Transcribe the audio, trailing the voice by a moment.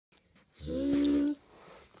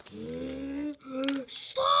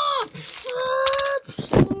Stop!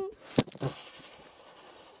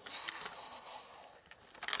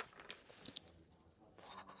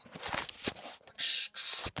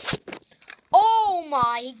 Oh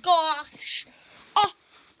my gosh!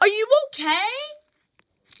 Are you okay?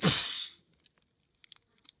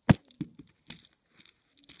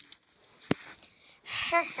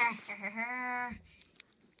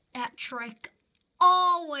 That trick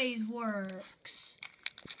always works.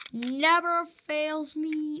 Never fails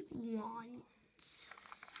me once.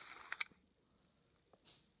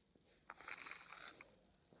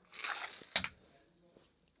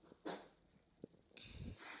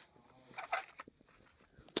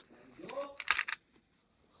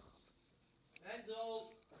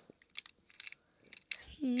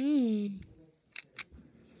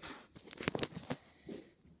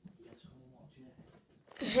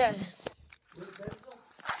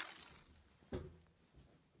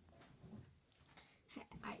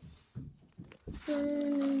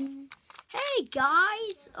 Hey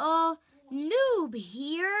guys, Noob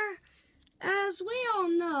here. As we all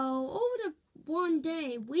know, over the one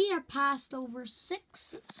day we have passed over 6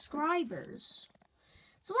 subscribers.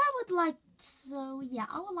 So I would like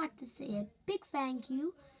to say a big thank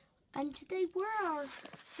you. And today we're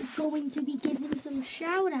going to be giving some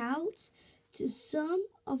shout outs to some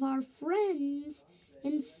of our friends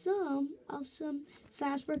and some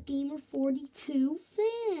Fastbird Gamer 42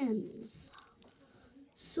 fans.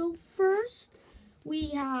 So first, we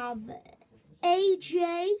have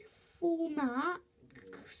AJ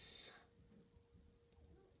Fullmax,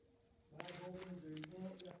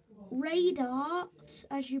 Raydot,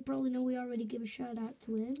 as you probably know, we already give a shout out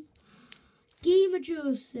to him, Gamer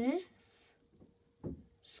Joseph,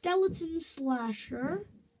 Skeleton Slasher,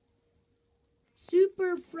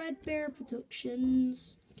 Super Fredbear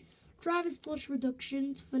Productions, Travis Bush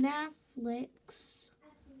Productions, FNAF Flicks,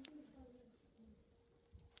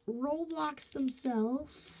 Roblox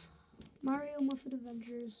themselves, Mario Muffet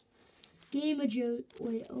Adventures, Gamer Joe.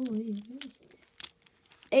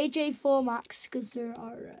 AJ Formax, because there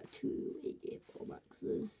are 2 AJ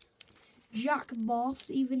Formaxes. Jack Boss,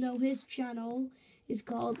 even though his channel is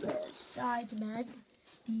called Sideman,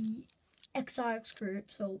 the XRX group,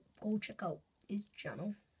 so go check out his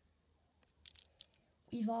channel.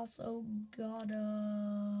 We've also got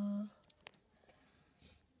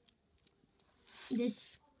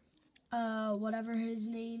this whatever his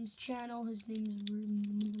name's channel. His name's,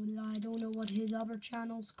 I don't know what his other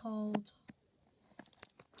channel's called.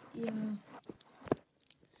 Yeah.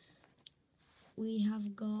 We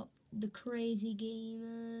have got the Crazy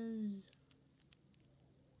Gamers,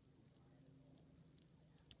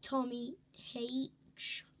 Tommy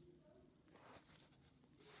H,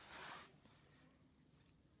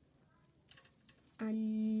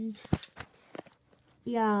 and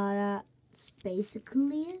yeah, that's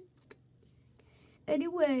basically it.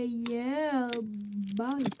 Anyway, yeah,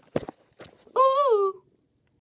 bye.